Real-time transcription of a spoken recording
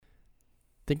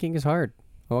Thinking is hard.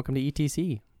 Welcome to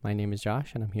ETC. My name is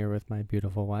Josh, and I'm here with my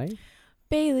beautiful wife,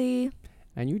 Bailey.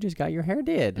 And you just got your hair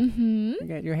did. Mm-hmm. You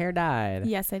got your hair dyed.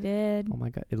 Yes, I did. Oh my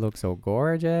God, it looks so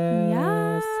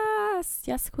gorgeous.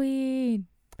 Yes, queen.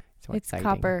 So It's exciting.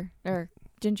 copper or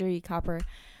gingery copper.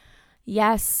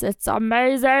 Yes, it's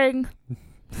amazing.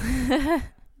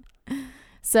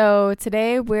 So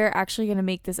today we're actually going to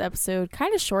make this episode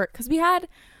kind of short because we had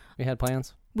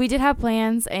plans. We did have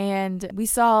plans, and we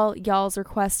saw y'all's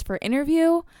request for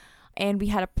interview, and we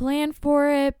had a plan for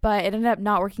it, but it ended up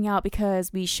not working out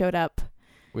because we showed up.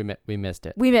 We missed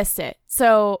it. We missed it.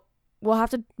 So we'll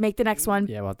have to make the next one.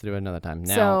 Yeah, we'll have to do it another time.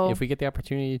 Now, So- if we get the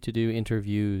opportunity to do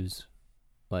interviews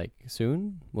like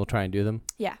soon, we'll try and do them.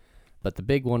 Yeah. But the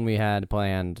big one we had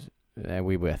planned,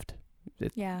 we whiffed.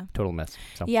 Yeah. Total miss.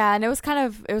 So Yeah, and it was kind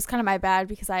of my bad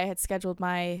because I had scheduled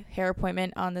my hair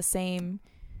appointment on the same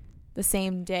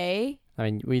day. I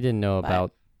mean, we didn't know But-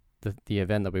 about the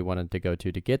event that we wanted to go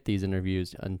to get these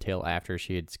interviews until after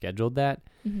she had scheduled that.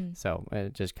 Mm-hmm. So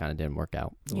it just kind of didn't work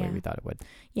out the way Yeah. we thought it would.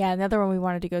 Yeah, another one we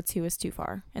wanted to go to was too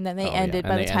far, and then they ended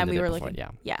by And the they time we ended were it before, looking.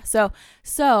 Yeah. Yeah.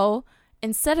 So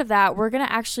instead of that, we're gonna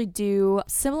actually do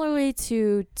similarly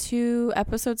to 2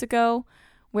 episodes ago,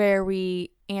 where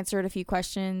we answered a few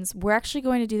questions. We're actually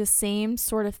going to do the same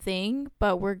sort of thing,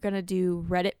 but we're gonna do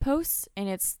Reddit posts, and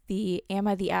it's the "Am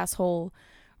I the Asshole"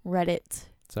 Reddit.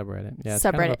 Subreddit. Yeah, it's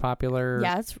kind of a Subreddit. popular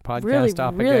Yeah, it's podcast really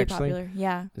topic, really actually. popular.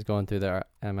 Yeah. Is going through the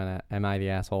Am I the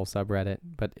Asshole subreddit.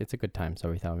 But it's a good time, so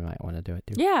we thought we might want to do it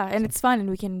too. Yeah, and So- it's fun, and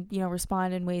we can,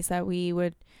 respond in ways that we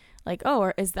would like, oh,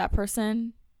 or is that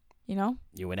person,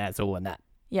 You an asshole or not?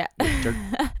 Yeah. Jerk.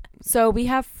 So we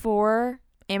have 4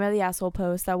 Am I the Asshole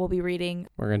posts that we'll be reading.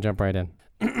 We're going to jump right in.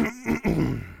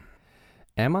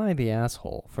 Am I the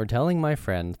asshole for telling my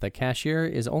friend the cashier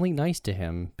is only nice to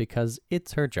him because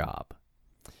it's her job?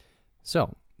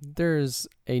 So, there's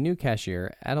a new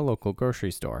cashier at a local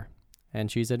grocery store, and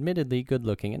she's admittedly good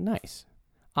looking and nice.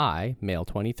 I, male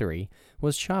 23,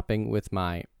 was shopping with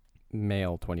my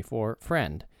male 24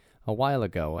 friend a while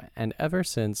ago, and ever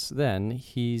since then,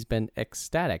 he's been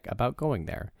ecstatic about going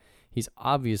there. He's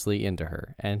obviously into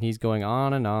her, and he's going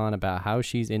on and on about how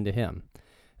she's into him.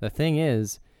 The thing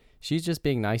is, she's just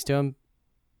being nice to him.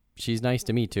 She's nice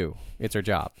to me too. It's her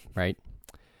job, right?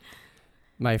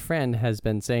 My friend has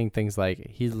been saying things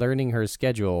like he's learning her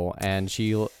schedule and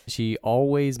she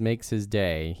always makes his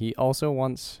day. He also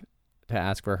wants to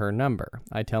ask for her number.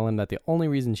 I tell him that the only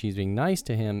reason she's being nice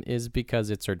to him is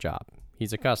because it's her job.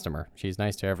 He's a customer. She's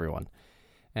nice to everyone.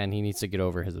 And he needs to get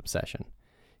over his obsession.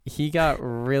 He got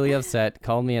really upset,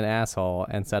 called me an asshole,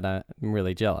 and said I'm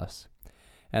really jealous.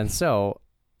 And so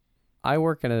I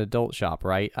work in an adult shop,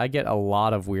 right? I get a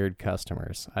lot of weird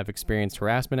customers. I've experienced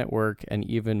harassment at work, and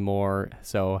even more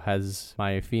so has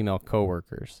my female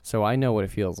coworkers. So I know what it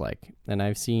feels like, and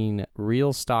I've seen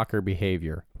real stalker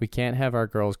behavior. We can't have our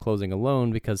girls closing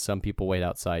alone because some people wait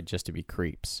outside just to be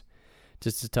creeps.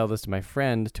 Just to tell this to my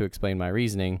friend to explain my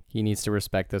reasoning, he needs to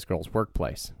respect this girl's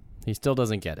workplace. He still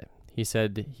doesn't get it. He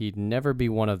said he'd never be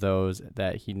one of those,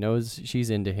 that he knows she's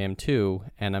into him too,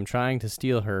 and I'm trying to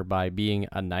steal her by being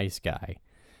a nice guy.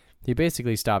 He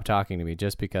basically stopped talking to me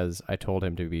just because I told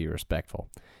him to be respectful.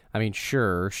 I mean,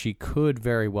 sure, she could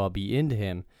very well be into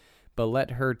him, but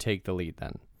let her take the lead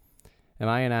then. Am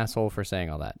I an asshole for saying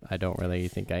all that? I don't really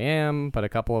think I am, but a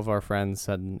couple of our friends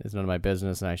said it's none of my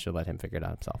business and I should let him figure it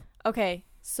out himself. Okay.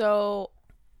 So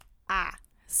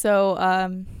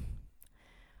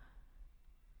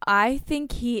I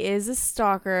think he is a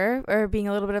stalker, or being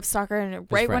a little bit of a stalker, and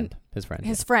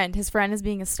His friend is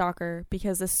being a stalker,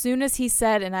 because as soon as he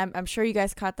said, and I'm sure you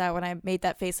guys caught that when I made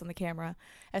that face on the camera,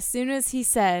 as soon as he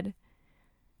said,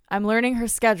 I'm learning her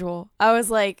schedule, I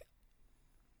was like,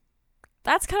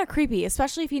 that's kind of creepy,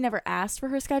 especially if he never asked for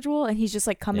her schedule and he's just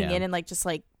like coming in and like just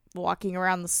like walking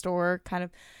around the store kind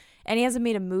of, and he hasn't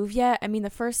made a move yet. I mean, the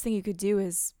first thing you could do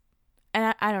is,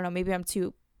 and I don't know, maybe I'm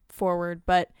too forward,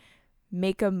 but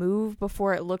make a move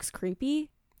before it looks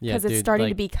creepy, because it's starting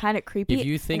to be kind of creepy. If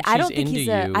you think I she's don't think into he's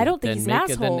you, I don't think he's an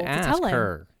asshole to tell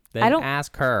him.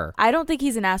 Ask her. I don't think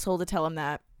he's an asshole to tell him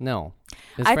that. No.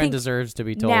 His I friend think deserves to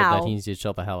be told now- that he needs to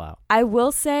chill the hell out. I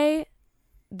will say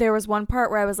there was one part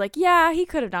where I was like, yeah, he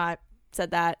could have not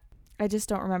said that. I just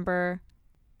don't remember.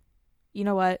 You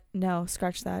know what? No,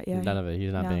 scratch that. Yeah. None of it.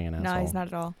 He's not being an asshole. No, he's not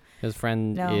at all. His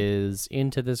friend is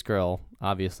into this girl,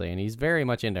 obviously, and he's very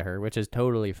much into her, which is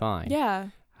totally fine. Yeah.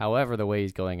 However, the way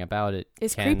he's going about it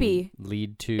It's can creepy.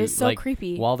 lead to... It's so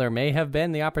creepy. While there may have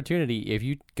been the opportunity, if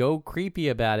you go creepy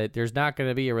about it, there's not going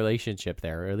to be a relationship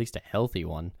there, or at least a healthy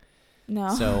one.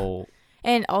 No. So...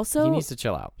 And also... He needs to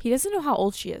chill out. He doesn't know how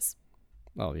old she is.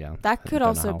 Oh, yeah. That could Don't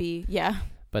also know. be... Yeah.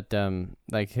 But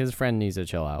like his friend needs to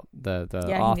chill out. The Yeah, he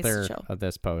needs to author chill. of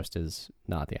this post is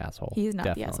not the asshole. He's not the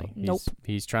Definitely. asshole. Nope.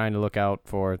 He's trying to look out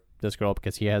for this girl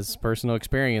because he has personal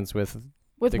experience with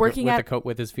Working at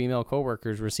with his female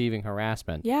coworkers receiving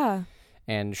harassment. yeah.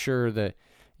 And sure that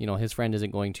his friend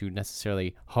isn't going to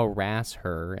necessarily harass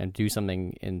her and do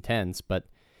something intense, but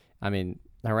I mean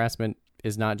harassment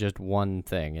is not just one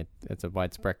thing. It's a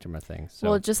wide spectrum of things. So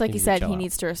well, just like you needs to said, chill he out.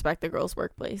 needs to respect the girl's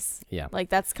workplace. Yeah. Like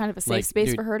that's kind of a safe Like, space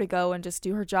dude- for her to go and just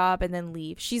do her job and then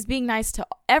leave. She's being nice to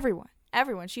everyone.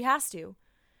 Everyone. She has to.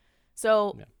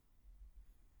 So Yeah.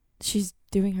 she's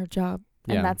doing her job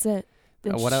and Yeah. that's it.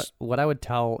 Then What I would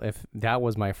tell if that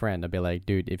was my friend, I'd be like,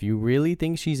 dude, if you really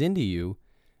think she's into you,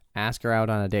 ask her out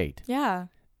on a date. yeah.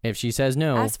 If she says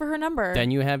no, Ask for her number. then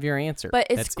you have your answer. But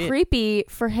it's That's it. creepy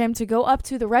for him to go up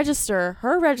to the register,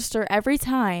 her register every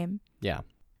time. Yeah.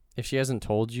 If she hasn't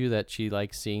told you that she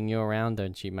likes seeing you around,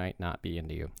 then she might not be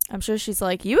into you. I'm sure she's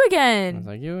like, you I was again.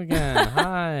 like, you again.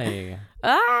 Hi.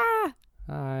 Ah.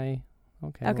 Hi.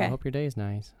 Okay. Okay. Well, hope your day's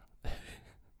nice.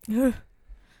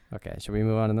 Okay. Should we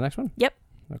move on to the next one? Yep.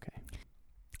 Okay.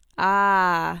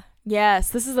 Ah. Yes,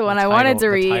 this is the one The I wanted to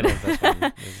title- read. The title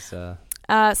of this one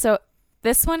is, So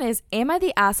this one is, am I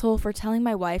the asshole for telling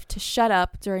my wife to shut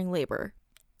up during labor?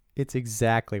 it's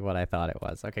exactly what I thought it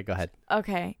was. Okay, go ahead.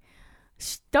 Okay.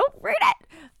 Don't read it.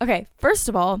 Okay. First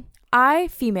of all, I,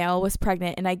 female, was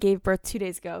pregnant and I gave birth 2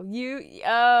 days ago.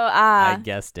 I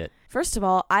guessed it. First of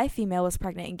all, I, female, was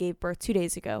pregnant and gave birth 2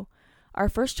 days ago. Our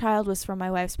first child was from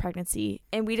my wife's pregnancy,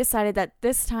 and we decided that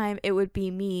this time it would be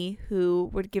me who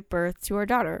would give birth to our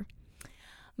daughter.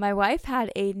 My wife had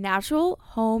a natural,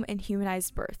 home, and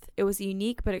humanized birth. It was a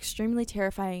unique but extremely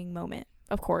terrifying moment.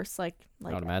 Of course, like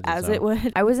I would imagine as so. it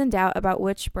would. I was in doubt about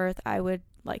which birth I would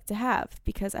like to have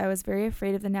because I was very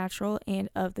afraid of the natural and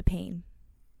of the pain.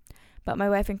 But my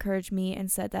wife encouraged me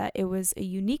and said that it was a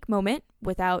unique moment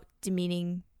without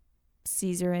demeaning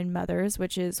cesarean mothers,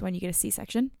 which is when you get a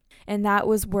C-section. And that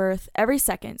was worth every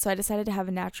second. So I decided to have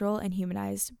a natural and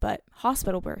humanized but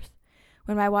hospital birth.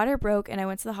 When my water broke and I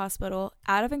went to the hospital,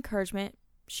 out of encouragement,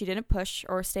 she didn't push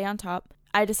or stay on top,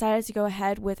 I decided to go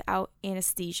ahead without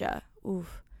anesthesia.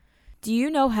 Oof. Do you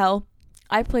know hell?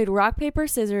 I played rock, paper,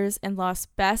 scissors and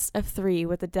lost best of 3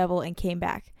 with the devil and came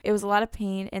back. It was a lot of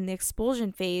pain, and the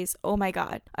expulsion phase, oh my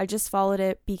god. I just followed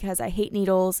it because I hate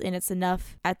needles and it's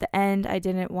enough. At the end, I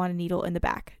didn't want a needle in the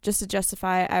back. Just to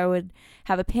justify, I would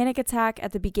have a panic attack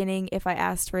at the beginning if I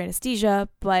asked for anesthesia,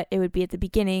 but it would be at the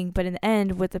beginning. But in the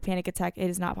end, with the panic attack, it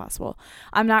is not possible.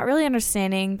 I'm not really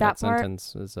understanding that part.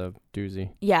 Sentence is a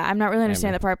doozy. Yeah, I'm not really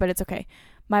understanding Amy. that part, but it's okay.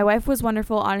 My wife was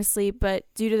wonderful, honestly, but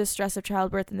due to the stress of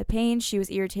childbirth and the pain, she was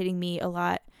irritating me a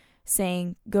lot,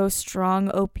 saying, go strong,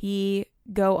 OP,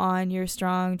 go on, you're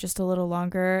strong, just a little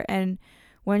longer. And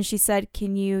when she said,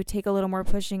 can you take a little more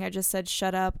pushing, I just said,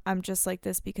 shut up, I'm just like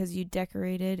this because you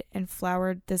decorated and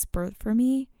flowered this birth for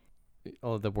me.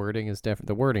 Oh, the wording is different.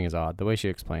 The wording is odd. The way she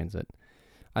explains it.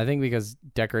 I think because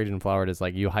decorated and flowered is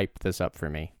like, you hyped this up for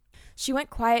me. She went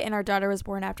quiet and our daughter was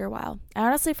born after a while. I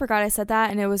honestly forgot I said that,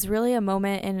 and it was really a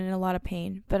moment and in a lot of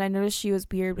pain, but I noticed she was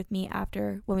weird with me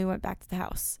after when we went back to the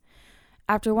house.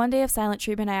 After one day of silent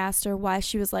treatment, I asked her why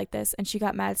she was like this, and she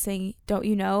got mad saying, don't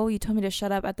you know? You told me to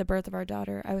shut up at the birth of our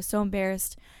daughter. I was so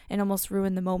embarrassed and almost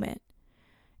ruined the moment.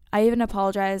 I even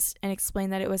apologized and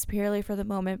explained that it was purely for the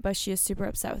moment, but she is super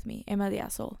upset with me. Am I the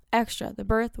asshole? Extra, the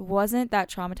birth wasn't that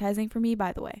traumatizing for me,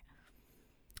 by the way.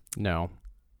 No.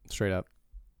 Straight up.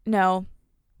 No,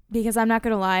 because I'm not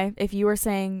going to lie. If you were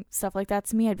saying stuff like that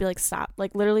to me, I'd be like, stop.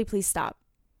 Like, literally, please stop.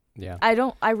 Yeah.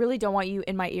 I really don't want you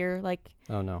in my ear.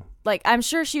 Oh, no. Like, I'm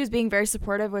sure she was being very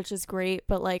supportive, which is great,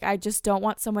 but like, I just don't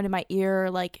want someone in my ear,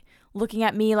 like, looking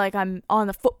at me like I'm on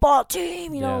the football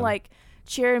team, you know, like,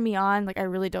 cheering me on. Like, I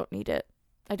really don't need it.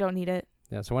 I don't need it.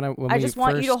 Yeah, so when I just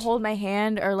want you to hold my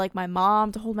hand, or like my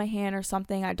mom to hold my hand or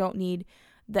something. I don't need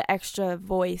the extra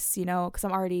voice, you know, because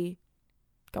I'm already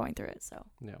going through it. So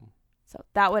Yeah. So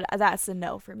that's a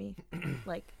no for me.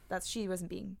 Like, she wasn't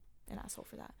being an asshole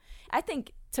for that. I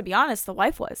think, to be honest, the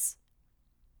wife was.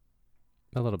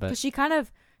 A little bit. Because she kind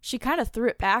of threw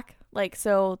it back. Like,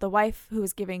 so the wife who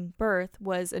was giving birth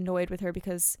was annoyed with her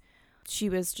because she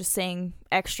was just saying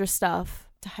extra stuff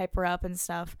to hype her up and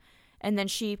stuff. And then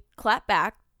she clapped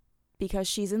back because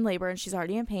she's in labor and she's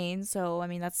already in pain. So, I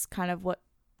mean, that's kind of what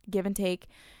give and take.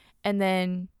 And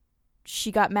then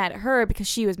she got mad at her because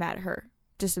she was mad at her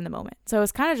just in the moment. So it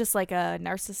was kind of just like a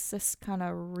narcissist kind of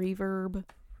reverb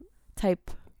type.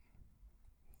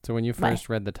 So when you first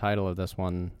read the title of this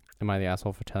one, am I the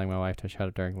asshole for telling my wife to shut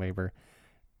up during labor?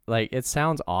 Like, it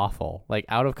sounds awful. Like,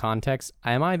 out of context,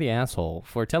 am I the asshole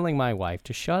for telling my wife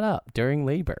to shut up during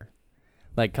labor?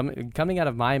 Like coming out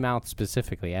of my mouth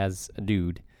specifically as a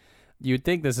dude, you'd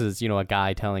think this is, a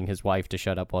guy telling his wife to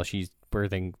shut up while she's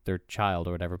birthing their child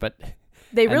or whatever. But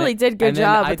they really did good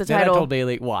job with the then title. I told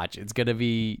Bailey, watch, it's going to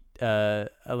be a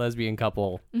lesbian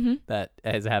couple that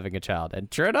is having a child.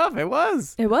 And sure enough, it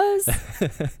was. It was.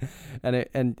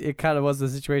 and it kind of was the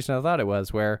situation I thought it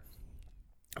was, where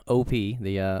OP,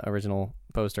 the original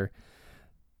poster,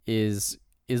 is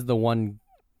the one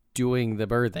doing the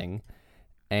birthing,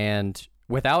 and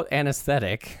without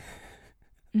anesthetic,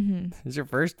 is your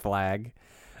first flag.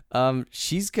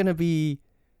 She's gonna be,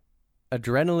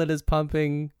 adrenaline is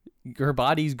pumping, her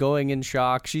body's going in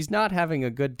shock. She's not having a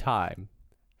good time.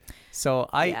 So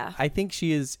I think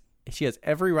she has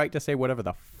every right to say whatever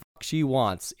the fuck she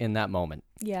wants in that moment.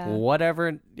 Yeah.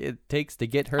 Whatever it takes to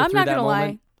get her through that moment. I'm not gonna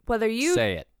lie. Whether you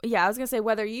say it. Yeah, I was gonna say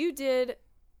whether you did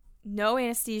no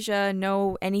anesthesia,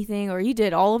 no anything, or you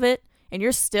did all of it and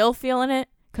you're still feeling it,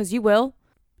 because you will,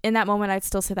 in that moment, I'd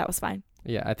still say that was fine.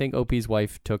 Yeah, I think OP's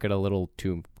wife took it a little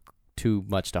too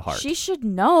much to heart. She should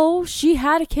know. She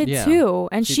had a kid too,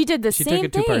 and she did the same thing. She took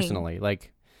it too personally.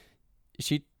 Like,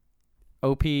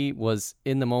 OP was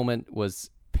in the moment, was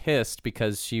pissed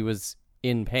because she was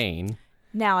in pain.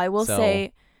 Now, I will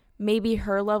say, maybe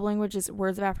her love language is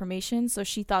words of affirmation, so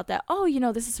she thought that,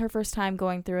 this is her first time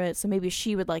going through it, so maybe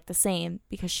she would like the same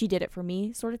because she did it for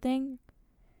me, sort of thing.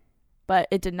 But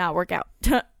it did not work out.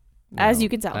 As you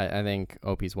can tell. I think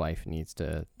Opie's wife needs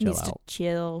to chill out.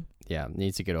 Chill. Yeah,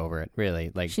 needs to get over it,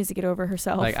 really. Like, she needs to get over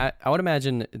herself. Like, I would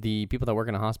imagine the people that work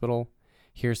in a hospital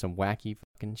hear some wacky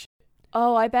fucking shit.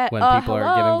 Oh, I bet. When people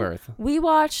are giving birth. We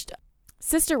watched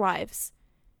Sister Wives.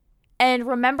 And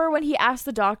remember when he asked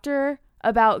the doctor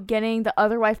about getting the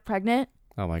other wife pregnant?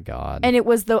 Oh, my God. And it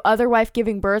was the other wife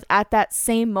giving birth at that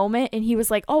same moment. And he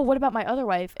was like, oh, what about my other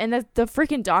wife? And the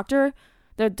freaking doctor...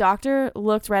 The doctor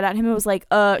looked right at him and was like,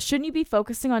 shouldn't you be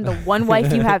focusing on the one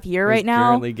wife you have here right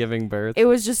now? Currently giving birth. It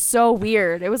was just so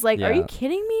weird. It was like, are you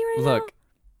kidding me right now? Look,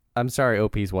 I'm sorry,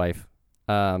 OP's wife.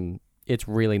 It's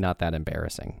really not that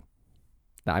embarrassing.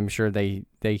 I'm sure they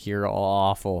hear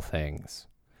awful things.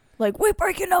 Like, we're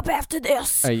breaking up after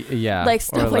this. Yeah. Like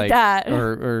stuff like that.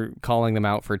 Or calling them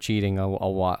out for cheating a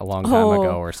long time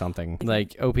ago or something.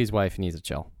 Like, OP's wife needs to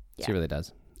chill. Yeah. She really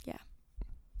does.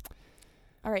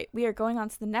 All right, we are going on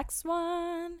to the next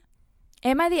one.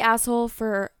 Am I the asshole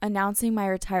for announcing my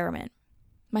retirement?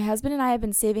 My husband and I have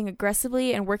been saving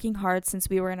aggressively and working hard since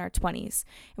we were in our 20s,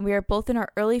 and we are both in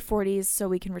our early 40s so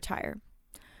we can retire.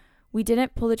 We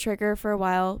didn't pull the trigger for a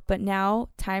while, but now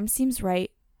time seems right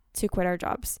to quit our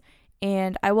jobs.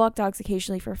 And I walk dogs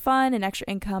occasionally for fun and extra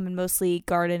income, and mostly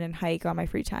garden and hike on my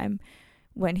free time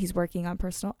when he's working on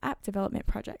personal app development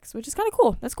projects, which is kind of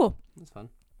cool. That's cool. That's fun.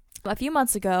 A few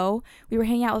months ago, we were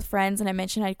hanging out with friends and I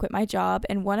mentioned I'd quit my job,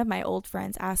 and one of my old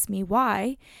friends asked me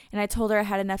why, and I told her I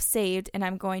had enough saved and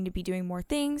I'm going to be doing more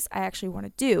things I actually want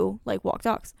to do, like walk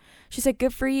dogs. She said,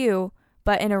 good for you,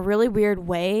 but in a really weird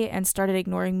way, and started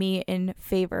ignoring me in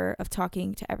favor of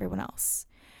talking to everyone else.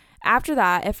 After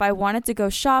that, if I wanted to go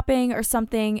shopping or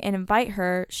something and invite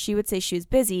her, she would say she was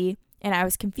busy, and I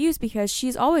was confused because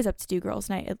she's always up to do girls'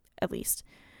 night at least.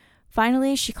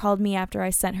 Finally, she called me after I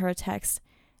sent her a text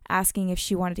asking if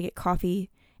she wanted to get coffee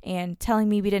and telling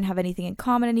me we didn't have anything in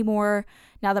common anymore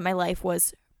now that my life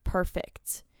was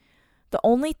perfect. The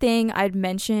only thing I'd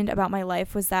mentioned about my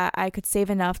life was that I could save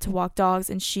enough to walk dogs,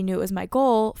 and she knew it was my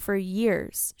goal for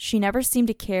years. She never seemed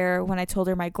to care when I told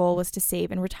her my goal was to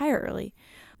save and retire early.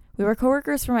 We were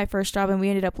coworkers for my first job, and we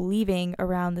ended up leaving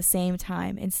around the same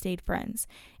time and stayed friends.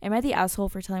 Am I the asshole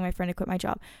for telling my friend to quit my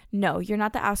job? No, you're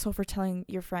not the asshole for telling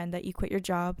your friend that you quit your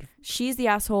job. She's the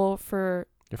asshole for...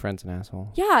 Your friend's an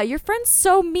asshole. Yeah, your friend's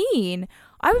so mean.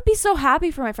 I would be so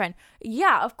happy for my friend.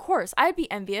 Yeah, of course. I'd be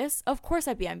envious. Of course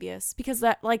I'd be envious. Because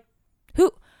that, like,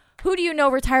 who do you know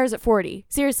retires at 40?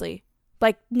 Seriously.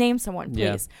 Like, name someone,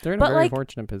 please. Yeah, they're in a very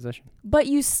fortunate position. But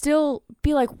you still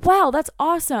be like, wow, that's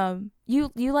awesome. You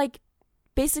like,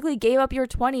 basically gave up your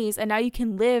 20s, and now you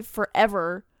can live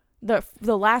forever,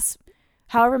 the last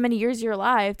however many years you're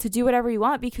alive, to do whatever you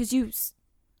want because you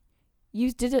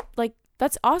did it, like,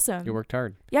 that's awesome. You worked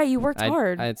hard. Yeah, you worked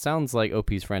hard. It sounds like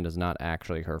OP's friend is not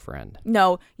actually her friend.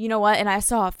 No, you know what? And I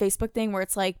saw a Facebook thing where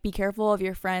it's like, be careful of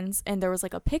your friends. And there was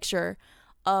like a picture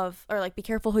of, or like, be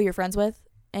careful who you're friends with.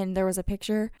 And there was a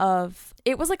picture of,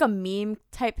 it was like a meme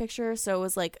type picture. So it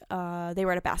was like, they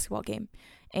were at a basketball game.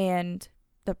 And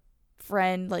the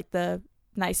friend, like the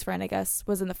nice friend, I guess,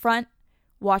 was in the front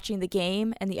watching the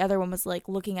game. And the other one was like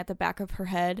looking at the back of her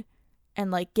head and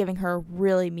like giving her a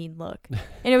really mean look.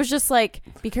 And it was just like,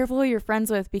 be careful who you're friends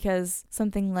with, because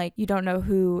something like, you don't know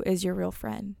who is your real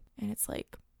friend. And it's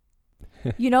like,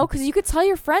 Because you could tell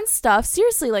your friend stuff.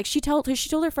 Seriously, like she told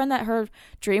her friend that her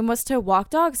dream was to walk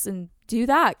dogs and do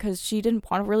that because she didn't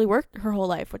want to really work her whole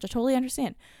life, which I totally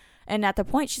understand. And at the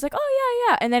point, she's like, oh,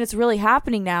 yeah. And then it's really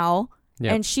happening now.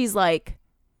 Yep. And she's like,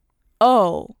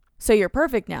 oh, so you're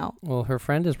perfect now. Well, her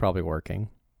friend is probably working,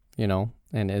 and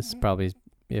is probably,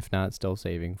 if not still is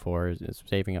saving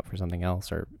up for something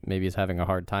else, or maybe is having a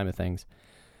hard time of things.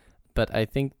 But I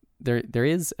think there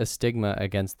is a stigma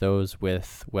against those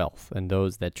with wealth and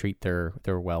those that treat their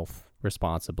wealth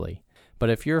responsibly. But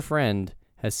if your friend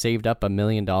has saved up $1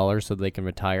 million so they can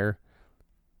retire,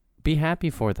 be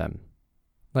happy for them.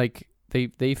 Like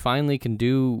they finally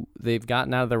they've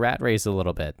gotten out of the rat race a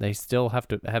little bit. They still have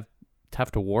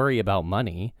to worry about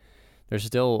money. They're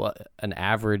still an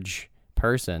average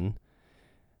person.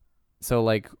 So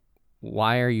like,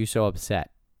 why are you so upset?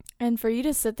 And for you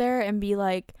to sit there and be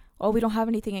like, oh, we don't have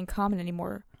anything in common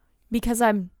anymore because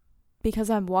I'm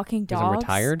walking dogs. Because I'm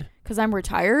retired? Because I'm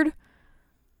retired?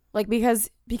 Like,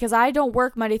 because I don't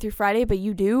work Monday through Friday, but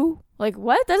you do? Like,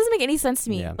 what? That doesn't make any sense to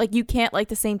me. Yeah. Like, you can't like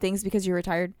the same things because you're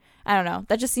retired. I don't know.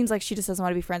 That just seems like she just doesn't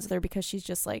want to be friends with her because she's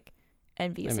just, like,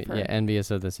 envious of her. Yeah,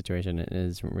 envious of the situation. It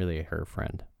isn't really her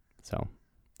friend. So,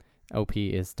 OP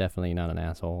is definitely not an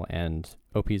asshole, and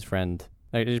OP's friend...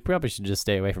 you probably should just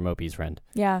stay away from OP's friend.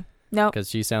 Yeah. No. Because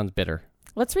she sounds bitter.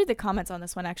 Let's read the comments on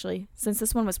this one, actually, since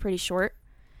this one was pretty short.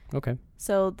 Okay.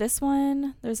 So this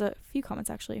one, there's a few comments,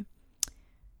 actually.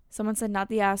 Someone said, not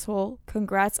the asshole.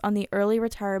 Congrats on the early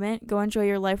retirement. Go enjoy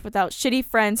your life without shitty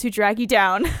friends who drag you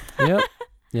down.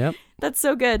 Yep. That's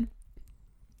so good.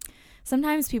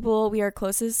 Sometimes people we are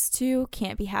closest to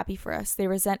can't be happy for us. They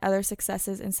resent other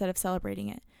successes instead of celebrating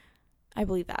it. I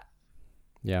believe that.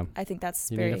 Yeah. I think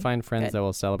that's you very need to find friends good. That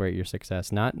will celebrate your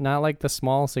success. Not like the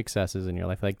small successes in your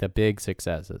life, like the big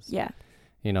successes. Yeah.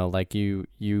 Like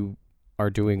you are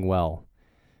doing well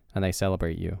and they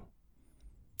celebrate you.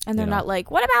 And they're not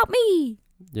like, what about me?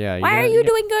 Yeah. Why are you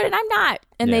doing good and I'm not?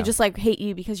 And they just like hate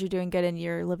you because you're doing good and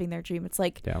you're living their dream. It's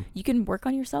like you can work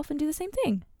on yourself and do the same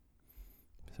thing.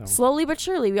 So. Slowly but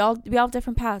surely. We all have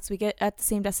different paths. We get at the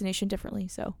same destination differently.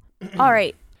 So, all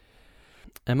right.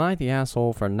 Am I the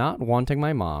asshole for not wanting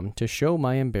my mom to show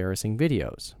my embarrassing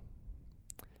videos?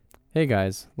 Hey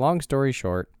guys, long story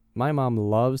short, my mom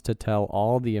loves to tell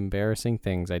all the embarrassing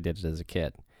things I did as a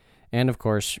kid. And of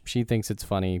course, she thinks it's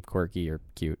funny, quirky, or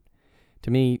cute.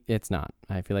 To me, it's not.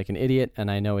 I feel like an idiot, and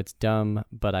I know it's dumb,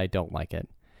 but I don't like it.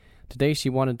 Today, she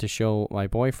wanted to show my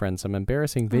boyfriend some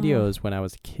embarrassing videos when I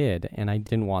was a kid, and I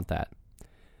didn't want that.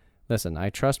 Listen, I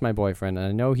trust my boyfriend, and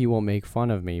I know he won't make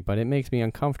fun of me, but it makes me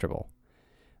uncomfortable.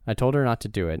 I told her not to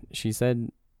do it. She said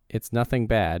it's nothing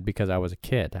bad because I was a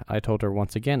kid. I told her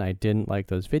once again I didn't like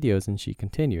those videos, and she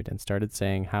continued and started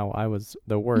saying how I was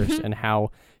the worst and how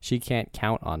she can't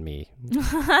count on me.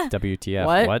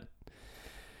 WTF. What?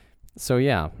 So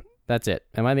yeah, that's it.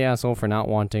 Am I the asshole for not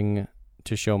wanting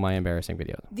to show my embarrassing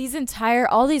videos?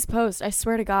 All these posts, I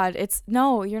swear to God,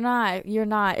 no, you're not.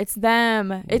 It's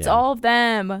them. It's all of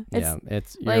them.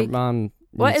 It's your mom.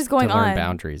 What is going on?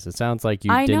 Boundaries. It sounds like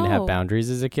you didn't have boundaries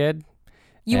as a kid.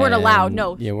 You weren't allowed.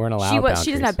 No, you weren't allowed.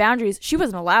 She doesn't have boundaries. She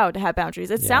wasn't allowed to have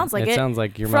boundaries. It sounds like it. It sounds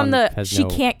like your mom has she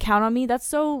can't count on me. That's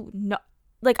so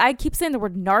like I keep saying the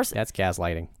word narcissist. That's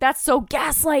gaslighting. That's so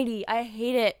gaslighty. I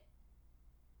hate it.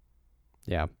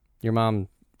 Yeah, your mom,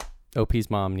 OP's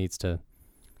mom, needs to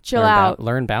chill out.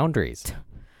 Learn boundaries.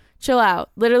 Chill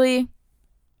out. Literally,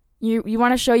 you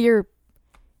want to show your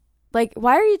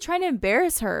why are you trying to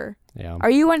embarrass her? Yeah. Are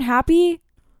you unhappy?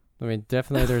 I mean,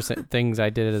 definitely there's things I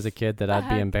did as a kid that I'd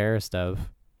be embarrassed of.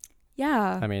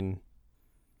 Yeah. I mean,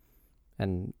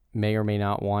 and may or may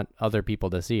not want other people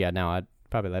to see. Now, I'd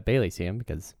probably let Bailey see him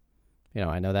because,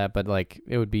 I know that. But,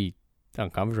 it would be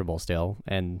uncomfortable still.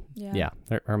 And,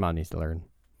 her mom needs to learn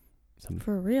some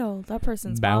for real. That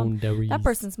person's boundaries. That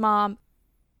person's mom.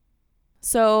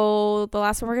 So, the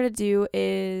last one we're going to do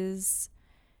is...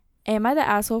 Am I the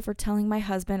asshole for telling my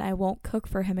husband I won't cook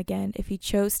for him again if he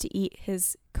chose to eat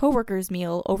his coworker's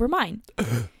meal over mine?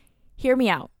 Hear me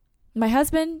out. My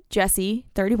husband, Jesse,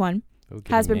 31,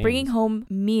 has been bringing home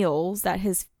meals that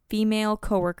his female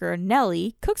coworker,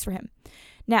 Nellie, cooks for him.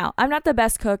 Now, I'm not the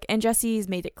best cook, and Jesse's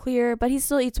made it clear, but he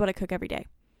still eats what I cook every day.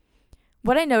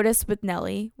 What I noticed with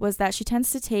Nellie was that she tends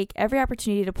to take every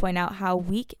opportunity to point out how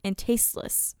weak and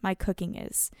tasteless my cooking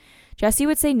is. Jesse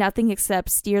would say nothing except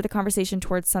steer the conversation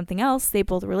towards something else they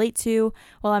both relate to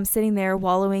while I'm sitting there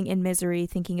wallowing in misery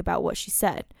thinking about what she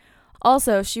said.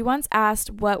 Also, she once asked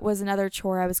what was another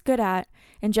chore I was good at,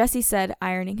 and Jesse said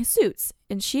ironing his suits.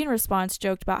 And she, in response,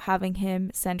 joked about having him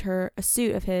send her a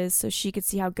suit of his so she could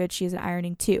see how good she is at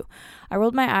ironing too. I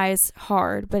rolled my eyes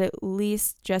hard, but at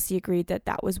least Jesse agreed that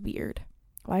that was weird.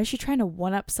 Why is she trying to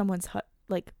one-up someone's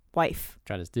wife?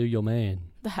 Trying to steal your man.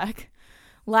 The heck?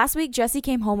 Last week, Jesse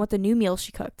came home with a new meal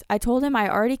she cooked. I told him I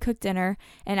already cooked dinner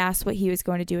and asked what he was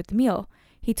going to do with the meal.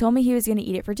 He told me he was going to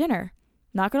eat it for dinner.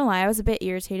 Not gonna lie, I was a bit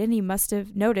irritated, and he must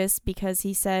have noticed because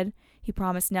he said he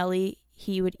promised Nellie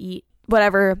he would eat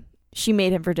whatever she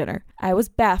made him for dinner. I was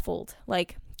baffled,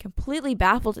 completely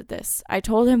baffled at this. I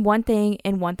told him one thing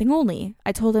and one thing only.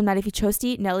 I told him that if he chose to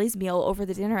eat Nellie's meal over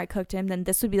the dinner I cooked him, then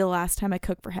this would be the last time I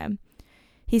cooked for him.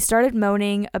 He started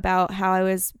moaning about how I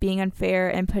was being unfair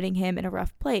and putting him in a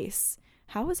rough place.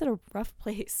 How was it a rough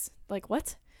place?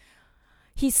 What?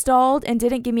 He stalled and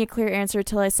didn't give me a clear answer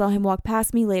till I saw him walk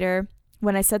past me later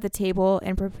when I set the table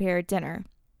and prepared dinner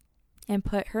and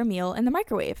put her meal in the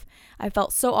microwave. I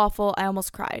felt so awful, I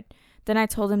almost cried. Then I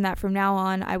told him that from now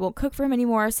on, I won't cook for him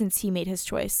anymore since he made his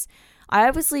choice. I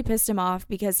obviously pissed him off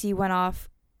because he went off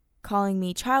calling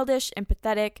me childish and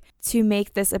pathetic to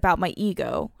make this about my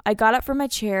ego. I got up from my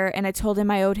chair and I told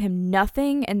him I owed him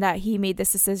nothing and that he made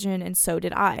this decision and so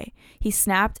did I. He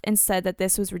snapped and said that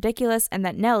this was ridiculous and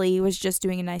that Nellie was just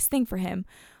doing a nice thing for him,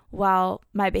 while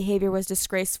my behavior was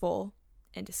disgraceful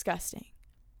and disgusting.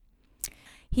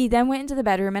 He then went into the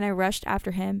bedroom and I rushed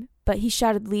after him, but he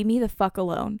shouted, "Leave me the fuck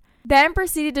alone." Then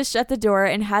proceeded to shut the door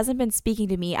and hasn't been speaking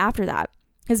to me after that.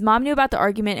 His mom knew about the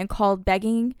argument and called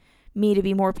begging me to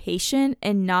be more patient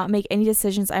and not make any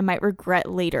decisions I might regret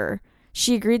later.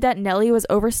 She agreed that Nellie was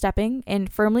overstepping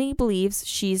and firmly believes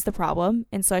she's the problem,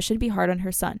 and so I should be hard on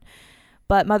her son.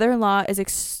 But mother-in-law is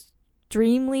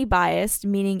extremely biased,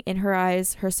 meaning in her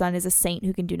eyes, her son is a saint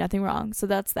who can do nothing wrong. So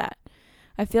that's that.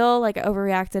 I feel like I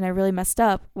overreacted and I really messed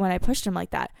up when I pushed him like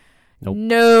that.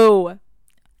 Nope.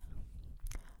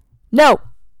 No.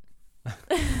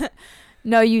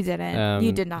 No, you didn't.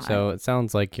 You did not. So it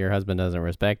sounds like your husband doesn't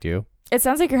respect you. It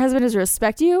sounds like your husband doesn't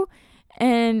respect you,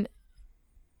 and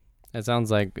it sounds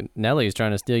like Nellie's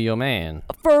trying to steal your man.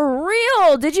 For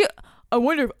real? Did you? I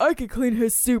wonder if I could clean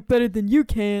his suit better than you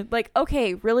can.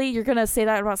 Okay, really? You're gonna say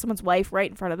that about someone's wife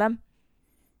right in front of them?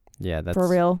 Yeah, that's for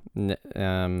real.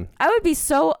 I would be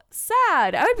so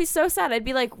sad. I'd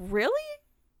be like, really?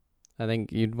 I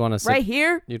think you'd want to sit right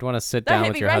here. You'd want to sit down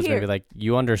with your husband and be like,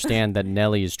 "You understand that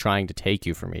Nellie is trying to take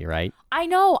you from me, right?" I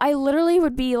know. I literally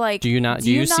would be like, Do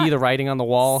you see the writing on the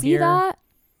wall see here? That?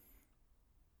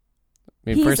 I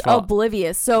mean, he's first of all,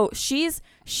 oblivious. So she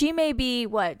may be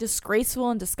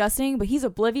disgraceful and disgusting, but he's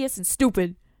oblivious and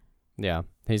stupid. Yeah,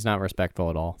 he's not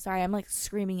respectful at all. Sorry, I'm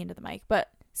screaming into the mic,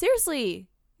 but seriously,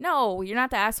 no, you're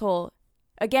not the asshole.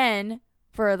 Again,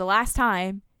 for the last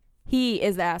time, he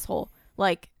is the asshole.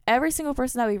 Every single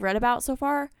person that we've read about so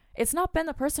far, it's not been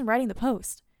the person writing the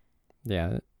post.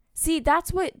 Yeah. See,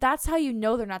 that's how you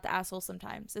know they're not the asshole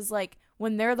sometimes. Is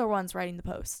when they're the ones writing the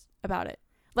post about it.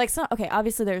 Okay,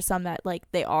 obviously there's some that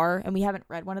they are, and we haven't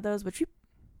read one of those, which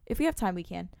if we have time we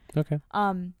can. Okay.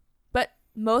 But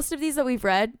most of these that we've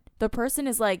read, the person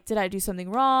is did I do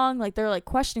something wrong? They're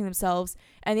questioning themselves,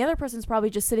 and the other person's probably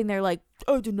just sitting there I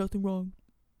did nothing wrong.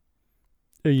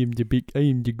 I am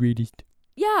the greatest.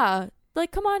 Yeah.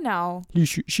 Come on now.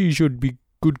 She should be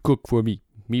good cook for me.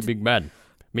 Me big man.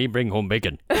 Me bring home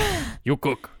bacon. You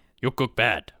cook. You cook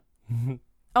bad.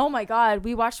 Oh my God.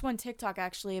 We watched one TikTok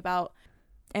actually about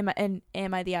Am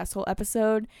I the Asshole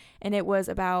episode. And it was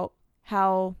about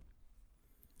how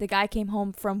the guy came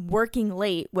home from working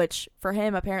late, which for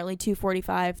him apparently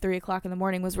 2:45, 3 o'clock in the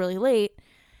morning was really late.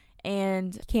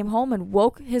 And came home and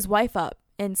woke his wife up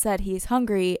and said he's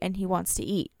hungry and he wants to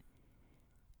eat.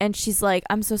 And she's like,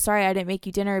 "I'm so sorry I didn't make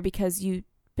you dinner because you've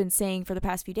been saying for the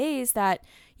past few days that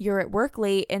you're at work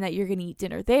late and that you're going to eat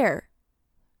dinner there."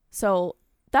 So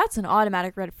that's an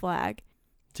automatic red flag.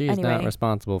 She's not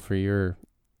responsible for your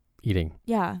eating.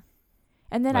 Yeah.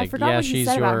 And then I forgot what you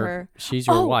said about her. She's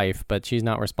your wife, but she's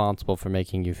not responsible for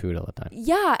making you food all the time.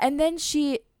 Yeah. And then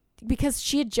because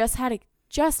she had just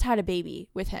had a baby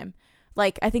with him.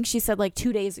 I think she said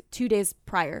 2 days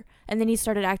prior. And then he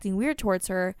started acting weird towards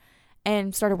her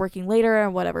and started working later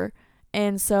and whatever.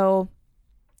 And so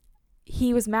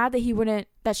he was mad that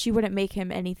she wouldn't make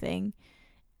him anything.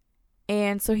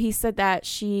 And so he said that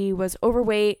she was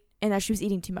overweight and that she was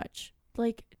eating too much.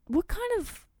 What kind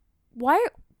of, why,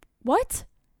 what?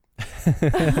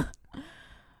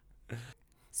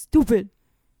 Stupid.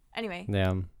 Anyway.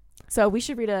 Yeah. So we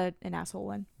should read an asshole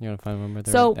one. You want to find one where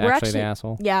they're so we're actually the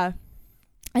asshole? Yeah.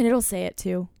 And it'll say it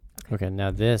too. Okay, now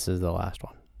this is the last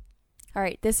one. All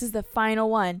right, this is the final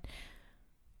one.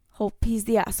 Hope he's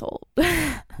the asshole. You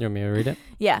want me to read it?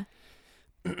 Yeah.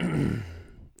 Am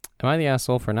I the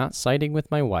asshole for not siding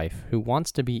with my wife who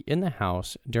wants to be in the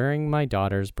house during my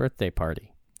daughter's birthday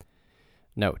party?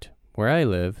 Note, where I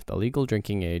live, the legal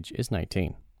drinking age is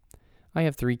 19. I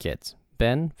have 3 kids.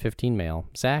 Ben, 15 male,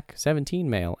 Zach, 17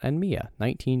 male, and Mia,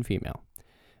 19 female.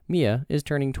 Mia is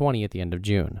turning 20 at the end of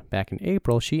June. Back in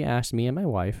April, she asked me and my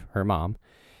wife, her mom,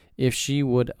 if she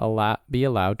would be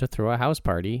allowed to throw a house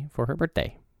party for her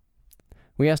birthday.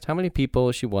 We asked how many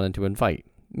people she wanted to invite.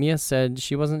 Mia said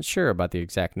she wasn't sure about the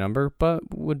exact number,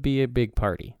 but would be a big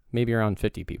party, maybe around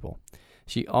 50 people.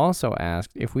 She also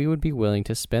asked if we would be willing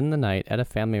to spend the night at a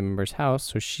family member's house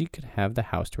so she could have the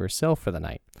house to herself for the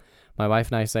night. My wife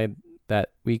and I said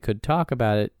that we could talk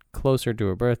about it closer to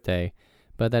her birthday,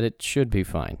 but that it should be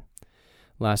fine.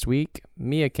 Last week,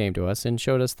 Mia came to us and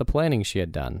showed us the planning she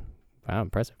had done. Wow,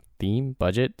 impressive. Theme,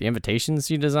 budget, the invitations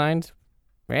she designed.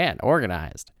 Man,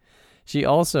 organized. She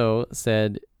also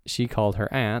said she called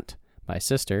her aunt, my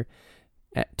sister,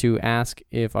 to ask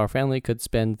if our family could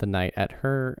spend the night at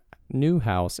her new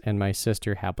house, and my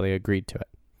sister happily agreed to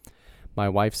it. My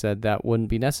wife said that wouldn't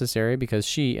be necessary because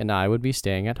she and I would be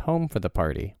staying at home for the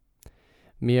party.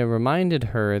 Mia reminded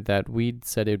her that we'd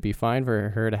said it would be fine for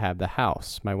her to have the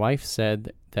house. My wife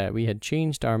said that we had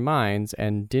changed our minds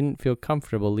and didn't feel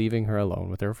comfortable leaving her alone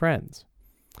with her friends.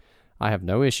 I have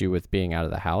no issue with being out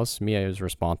of the house. Mia is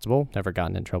responsible, never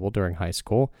gotten in trouble during high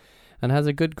school, and has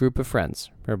a good group of friends.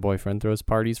 Her boyfriend throws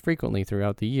parties frequently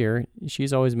throughout the year.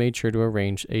 She's always made sure to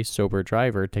arrange a sober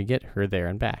driver to get her there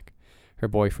and back. Her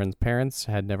boyfriend's parents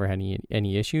had never had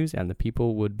any issues, and the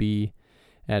people would be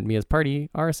at Mia's party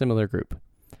are a similar group.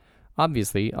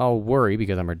 Obviously, I'll worry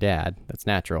because I'm her dad. That's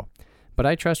natural. But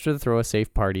I trust her to throw a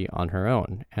safe party on her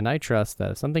own, and I trust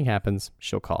that if something happens,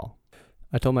 she'll call.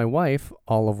 I told my wife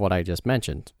all of what I just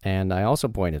mentioned, and I also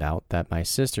pointed out that my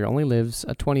sister only lives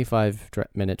a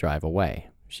 25-minute drive away.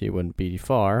 She wouldn't be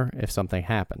far if something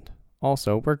happened.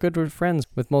 Also, we're good friends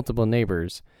with multiple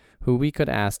neighbors who we could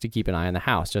ask to keep an eye on the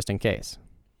house just in case.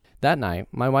 That night,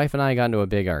 my wife and I got into a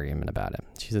big argument about it.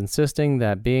 She's insisting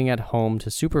that being at home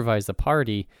to supervise the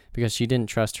party because she didn't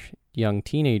trust young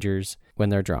teenagers when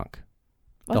they're drunk.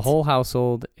 What? The whole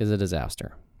household is a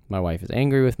disaster. My wife is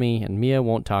angry with me, and Mia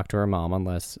won't talk to her mom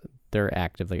unless they're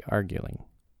actively arguing.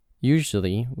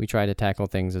 Usually, we try to tackle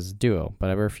things as a duo, but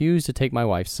I refuse to take my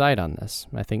wife's side on this.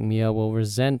 I think Mia will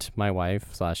resent my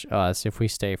wife/us if we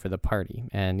stay for the party,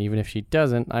 and even if she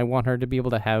doesn't, I want her to be able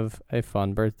to have a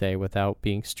fun birthday without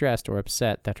being stressed or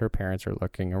upset that her parents are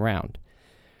looking around.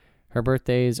 Her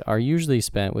birthdays are usually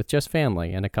spent with just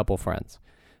family and a couple friends,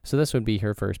 so this would be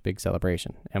her first big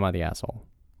celebration. Am I the asshole?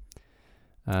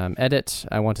 Edit,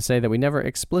 I want to say that we never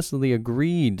explicitly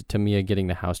agreed to Mia getting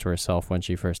the house to herself when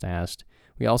she first asked.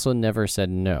 We also never said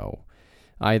no.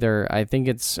 Either, I think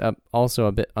it's also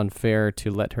a bit unfair to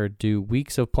let her do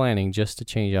weeks of planning just to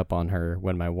change up on her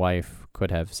when my wife could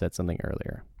have said something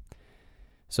earlier.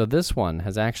 So this one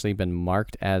has actually been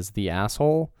marked as the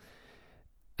asshole,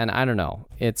 and I don't know.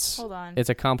 Hold on. It's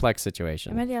a complex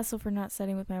situation. Am I the asshole for not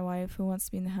setting with my wife who wants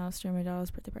to be in the house during my daughter's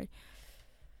birthday party?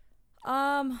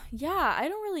 Yeah, I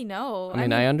don't really know. I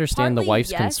mean, I understand the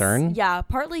wife's concern. Yeah,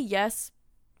 partly yes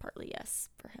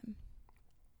for him.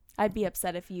 I'd be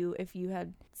upset if you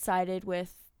had sided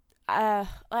with. I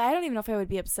don't even know if I would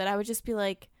be upset. I would just be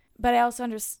like, but I also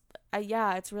understand.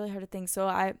 Yeah, it's really hard to think. So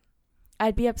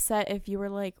I'd be upset if you were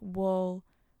like, well,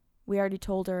 we already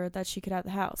told her that she could have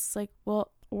the house. It's like,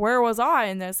 well, where was I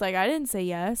in this? Like, I didn't say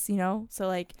yes, you know. So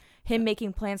like him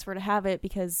making plans for her to have it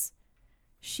because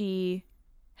she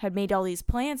had made all these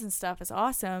plans and stuff is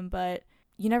awesome, but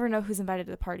you never know who's invited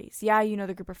to the parties. Yeah, you know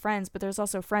the group of friends, but there's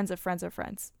also friends of friends of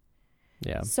friends.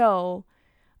 Yeah. So,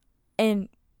 and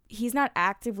he's not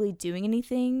actively doing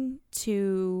anything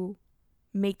to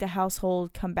make the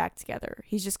household come back together.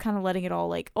 He's just kind of letting it all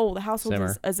like, oh, the household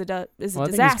is a disaster. I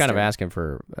think he's kind of asking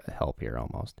for help here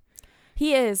almost.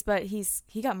 He is, but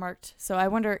he got marked. So I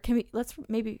wonder,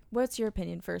 what's your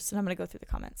opinion first? And I'm going to go through the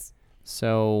comments.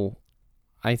 So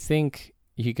I think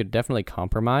you could definitely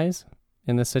compromise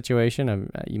in this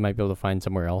situation. You might be able to find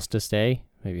somewhere else to stay.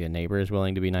 Maybe a neighbor is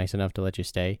willing to be nice enough to let you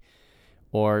stay.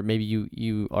 Or maybe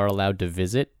you are allowed to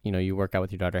visit. You know, you work out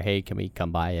with your daughter. Hey, can we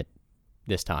come by at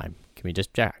this time? Can we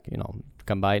just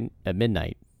come by at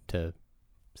midnight to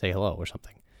say hello or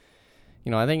something?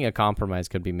 You know, I think a compromise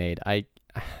could be made. I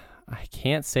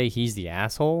can't say he's the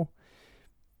asshole,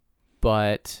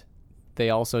 but they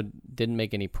also didn't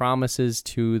make any promises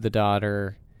to the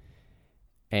daughter,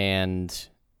 and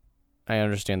I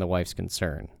understand the wife's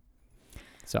concern.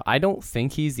 So I don't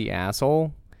think he's the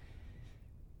asshole,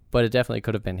 but it definitely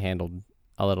could have been handled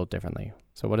a little differently.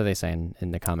 So what are they saying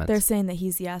in the comments? They're saying that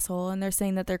he's the asshole, and they're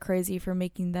saying that they're crazy for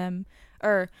making them,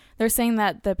 or they're saying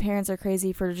that the parents are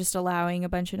crazy for just allowing a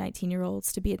bunch of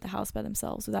 19-year-olds to be at the house by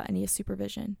themselves without any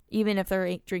supervision. Even if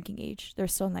they're drinking age, they're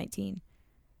still 19,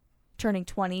 turning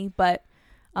 20. But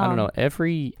I don't know.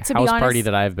 Every house party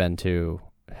that I've been to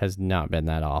has not been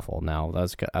that awful. Now,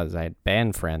 that's because I had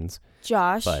band friends.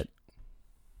 Josh, but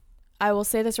I will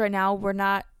say this right now. We're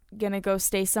not going to go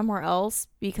stay somewhere else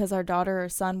because our daughter or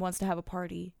son wants to have a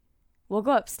party. We'll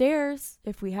go upstairs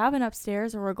if we have an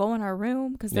upstairs, or we'll go in our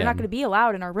room because they're not going to be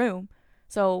allowed in our room.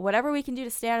 So whatever we can do to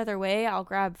stay out of their way, I'll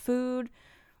grab food,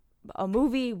 a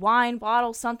movie, wine,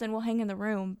 bottle, something. We'll hang in the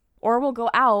room, or we'll go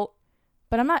out.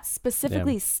 But I'm not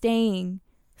specifically staying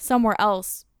somewhere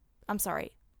else. I'm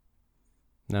sorry.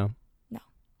 No.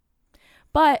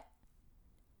 But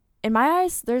in my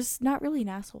eyes, there's not really an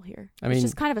asshole here. I mean, it's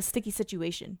just kind of a sticky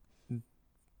situation.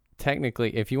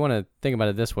 Technically, if you want to think about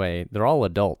it this way, they're all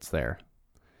adults there.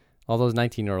 All those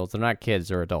 19-year-olds, they're not kids,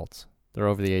 they're adults. They're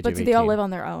over the age of 18. But do they all live on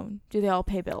their own? Do they all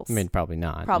pay bills? I mean, probably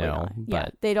not. Probably no, not. But yeah,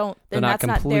 they don't. They're not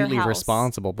completely not their house.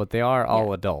 responsible, but they are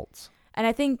all adults. And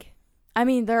I think, I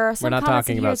mean, there are some. We're not comments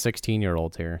talking in about here,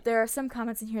 16-year-olds here. There are some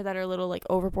comments in here that are a little like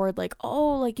overboard, like,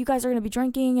 oh, like you guys are gonna be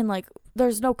drinking, and like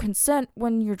there's no consent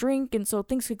when you drink, and so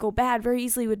things could go bad very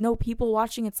easily with no people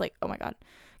watching. It's like, oh my god,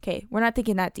 okay, we're not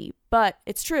thinking that deep, but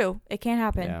it's true, it can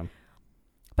happen. Yeah.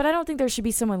 But I don't think there should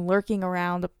be someone lurking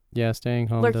around. Yeah, staying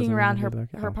home. Lurking around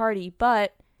her party,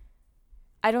 but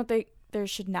I don't think there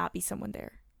should not be someone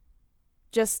there.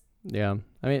 Just. Yeah,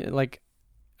 I mean, like,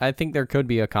 I think there could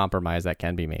be a compromise that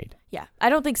can be made. Yeah, I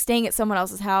don't think staying at someone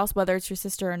else's house, whether it's your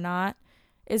sister or not,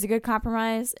 is a good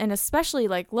compromise. And especially,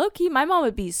 like, low-key, my mom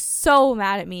would be so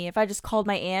mad at me if I just called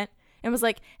my aunt and was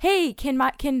like, hey, can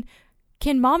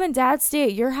mom and dad stay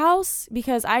at your house?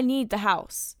 Because I need the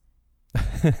house.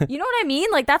 You know what I mean?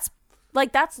 Like,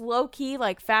 that's low-key,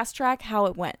 like, fast track how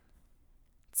it went.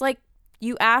 It's like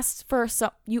you asked for,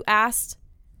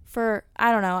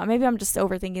 I don't know, maybe I'm just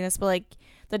overthinking this, but, like,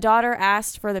 the daughter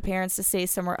asked for the parents to stay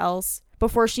somewhere else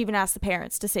before she even asked the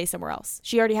parents to stay somewhere else.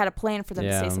 She already had a plan for them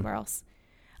to stay somewhere else.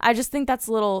 I just think that's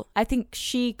a little, I think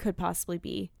she could possibly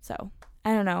be. So,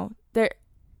 I don't know.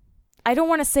 I don't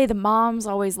want to say the moms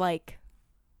always, like,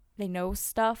 they know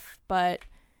stuff, but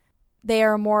they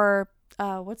are more,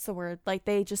 what's the word? Like,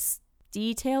 they just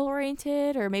detail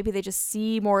oriented, or maybe they just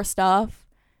see more stuff.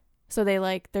 So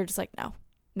they're just like, no.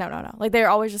 Like, they're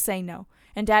always just saying no.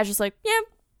 And dad's just like, yeah,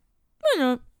 why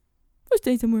not? We'll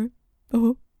stay somewhere.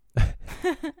 Uh-huh.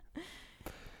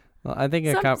 Well, I think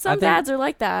some dads are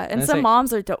like that, and some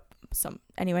moms are dope.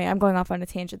 Anyway, I'm going off on a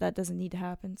tangent that doesn't need to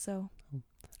happen. So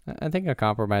I think a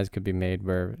compromise could be made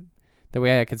where the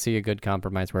way I could see a good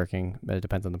compromise working, but it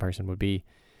depends on the person, would be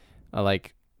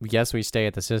like, yes, we stay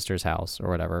at the sister's house or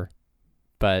whatever,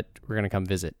 but we're gonna come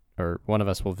visit, or one of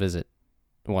us will visit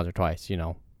once or twice.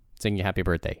 Sing you happy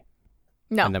birthday.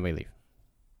 No, and then we leave.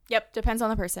 Yep, depends on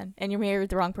the person, and you're married with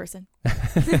the wrong person.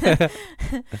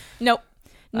 Nope.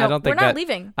 No, we're not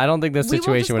leaving. I don't think this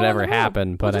situation would ever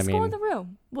happen, but we'll just go in the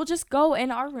room. We'll just go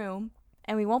in our room,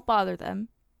 and we won't bother them,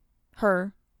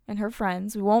 her and her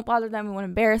friends. We won't bother them. We won't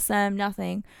embarrass them,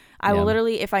 nothing. I will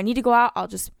literally, if I need to go out, I'll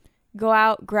just go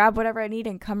out, grab whatever I need,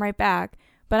 and come right back.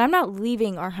 But I'm not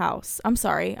leaving our house. I'm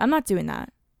sorry. I'm not doing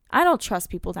that. I don't trust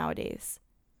people nowadays.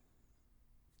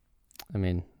 I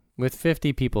mean, with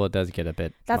 50 people, it does get a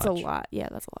bit That's much. a lot. Yeah,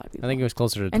 that's a lot of people. I think it was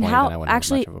closer to 20 than I would have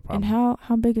much of a problem. And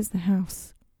how big is the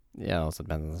house? Yeah, it also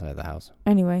depends on the side of the house.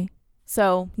 Anyway,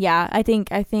 so yeah, I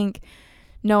think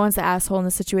no one's the asshole in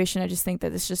the situation. I just think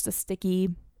that it's just a sticky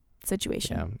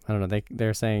situation. Yeah, I don't know.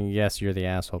 They're saying, yes, you're the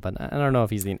asshole, but I don't know if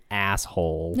he's an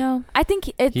asshole. No, I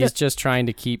think he's just trying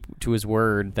to keep to his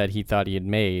word that he thought he had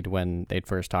made when they'd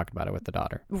first talked about it with the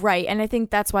daughter. Right, and I think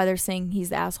that's why they're saying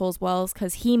he's the asshole as well, is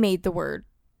because he made the word,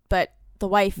 but the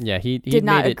wife he did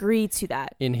not agree to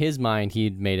that. In his mind,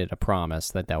 he'd made it a promise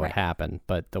that would happen,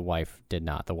 but the wife did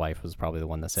not. The wife was probably the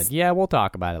one that said, yeah, we'll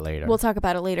talk about it later. We'll talk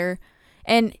about it later.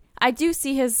 And I do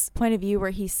see his point of view where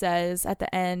he says at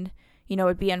the end,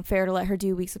 it'd be unfair to let her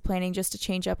do weeks of planning just to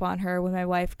change up on her when my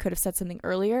wife could have said something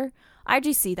earlier. I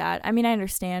do see that. I mean, I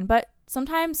understand, but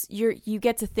sometimes you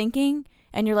get to thinking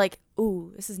and you're like,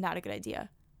 ooh, this is not a good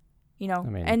idea.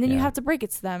 And then you have to break it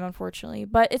to them, unfortunately.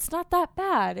 But it's not that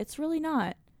bad. It's really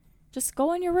not. Just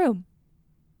go in your room.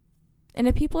 And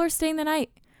if people are staying the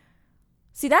night.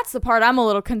 See, that's the part I'm a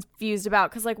little confused about.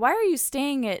 Because, like, why are you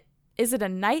staying at... Is it a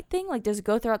night thing? Like, does it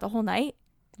go throughout the whole night?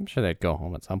 I'm sure they'd go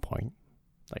home at some point.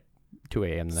 Like, 2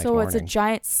 a.m. the next morning. So it's a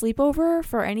giant sleepover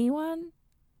for anyone?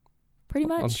 Pretty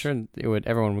much? I'm sure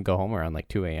everyone would go home around, like,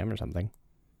 2 a.m. or something.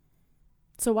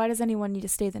 So why does anyone need to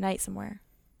stay the night somewhere?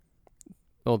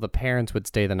 Well, the parents would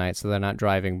stay the night, so they're not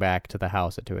driving back to the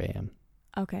house at 2 a.m.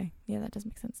 Okay. Yeah, that does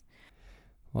make sense.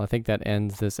 Well, I think that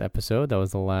ends this episode. That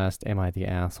was the last Am I the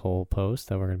Asshole post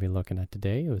that we're going to be looking at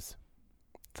today. It was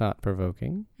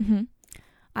thought-provoking. Mm-hmm.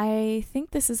 I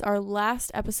think this is our last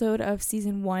episode of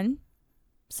season 1.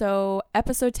 So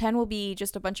episode 10 will be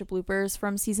just a bunch of bloopers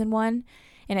from season 1.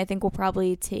 And I think we'll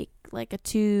probably take like a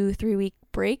 2-3 week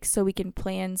break so we can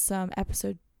plan some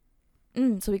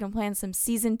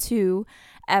season 2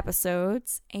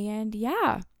 episodes. And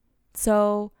yeah,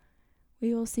 so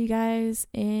we will see you guys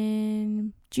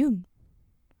in June.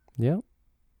 Yep.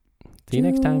 See you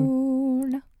next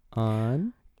time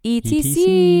on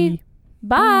ETC.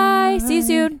 Bye. See you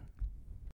soon.